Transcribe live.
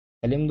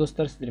Сәлем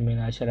достар, сіздер мен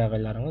Алишер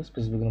Ағайларыңыз.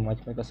 Біз бүгін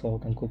математика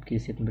сабағынан көп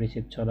кездесетін бір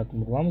есепті шығаратын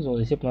боламыз. Ол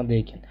есеп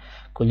мынандай екен.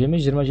 Көлемі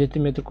 27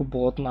 метр куб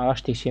болатын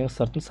ағаш текшенің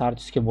сыртын сары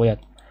түске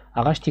бояды.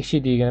 Ағаш текше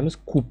дегеніміз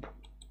куб.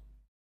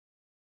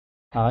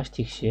 Ағаш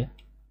текше,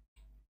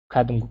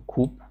 кәдімгі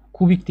куб,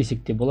 кубик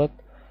десек те болады.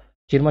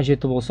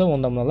 27 болса,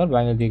 онда мыналар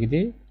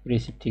бәңілдегідей, бір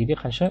есептегідей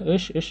қанша?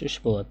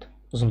 3 болады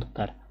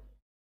ұзындықтар.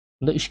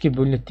 Онда 3-ке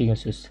бөлінеді деген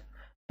сөз.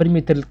 1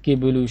 метрлікке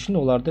бөлу үшін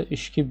оларды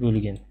 3-ке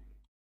бөлген.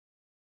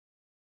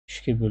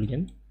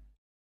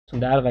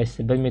 Сонда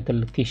әрқайсысы 1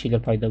 метрлік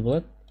текшелер пайда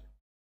болады.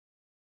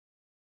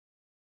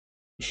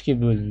 3-ке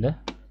бөлінді.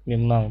 Мен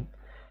мұнан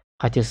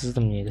қате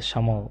сыздым негізі,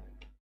 шамалы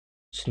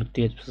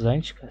түсінікті етіп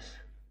сызайыншы қазір.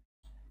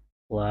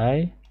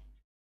 Былай.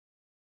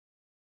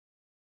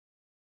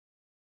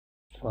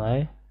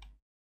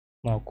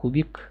 Мынау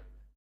кубик.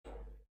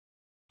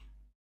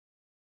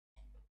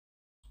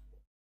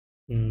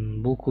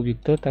 Бұл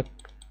кубикті так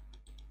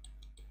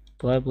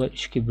былай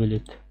 3-ке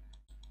бөледі.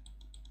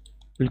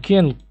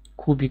 Үлкен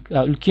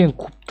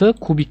кубты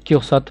кубикке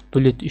ұқсатып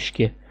бөледі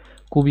 3-ке.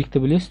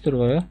 Кубикті білесіздер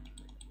ғой,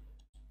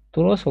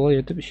 тура солай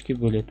етіп 3-ке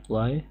бөледі.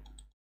 Былай.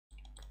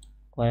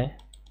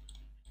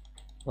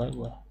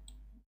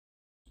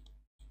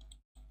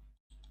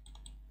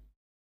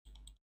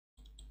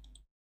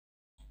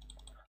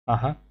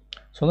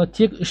 Сонда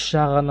тек 3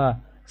 жағына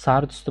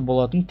сары түсті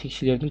болатын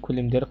текшелердің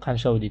көлемдері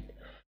қанша дейді.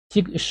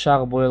 Тек 3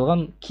 жағы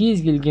боялған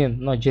кез келген,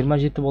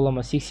 27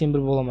 болама,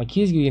 81 болама,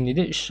 кез келген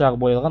де 3 жағы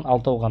боялған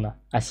 6 ғана,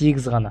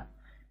 8 ғана.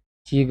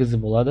 8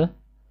 болады.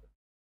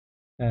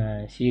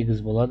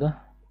 8 болады.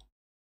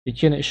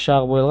 Өйткені 3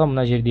 жағы боялған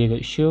мына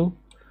жердегі 3-еу,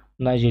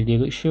 мына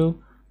жердегі 3-еу,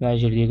 мына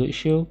жердегі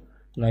 3-еу,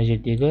 мына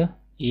жердегі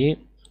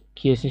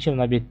керісінше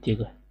мына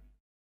беттегі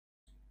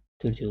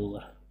 4-еу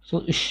бар.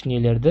 Сол 3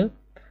 нелерді,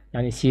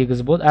 яғни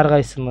 8 болады.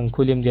 Әрқайсының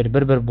көлемдері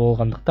бір-бір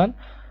болғандықтан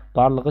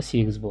барлығы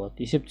 8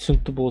 болады. Есеп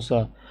түсінікті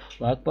болса,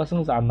 лайк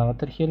басыңыз, Арнаға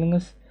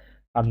тіркеліңіз.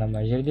 Арна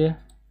мына жерде,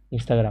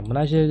 Инстаграм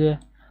мына жерде,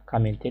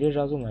 комменттерге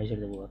жазу мына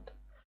жерде болады.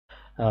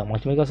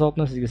 Математика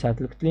сабағынан сізге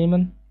сәттілік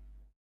тілеймін.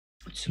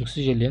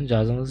 Түсініксіз жерлерін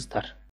жазыңыздар.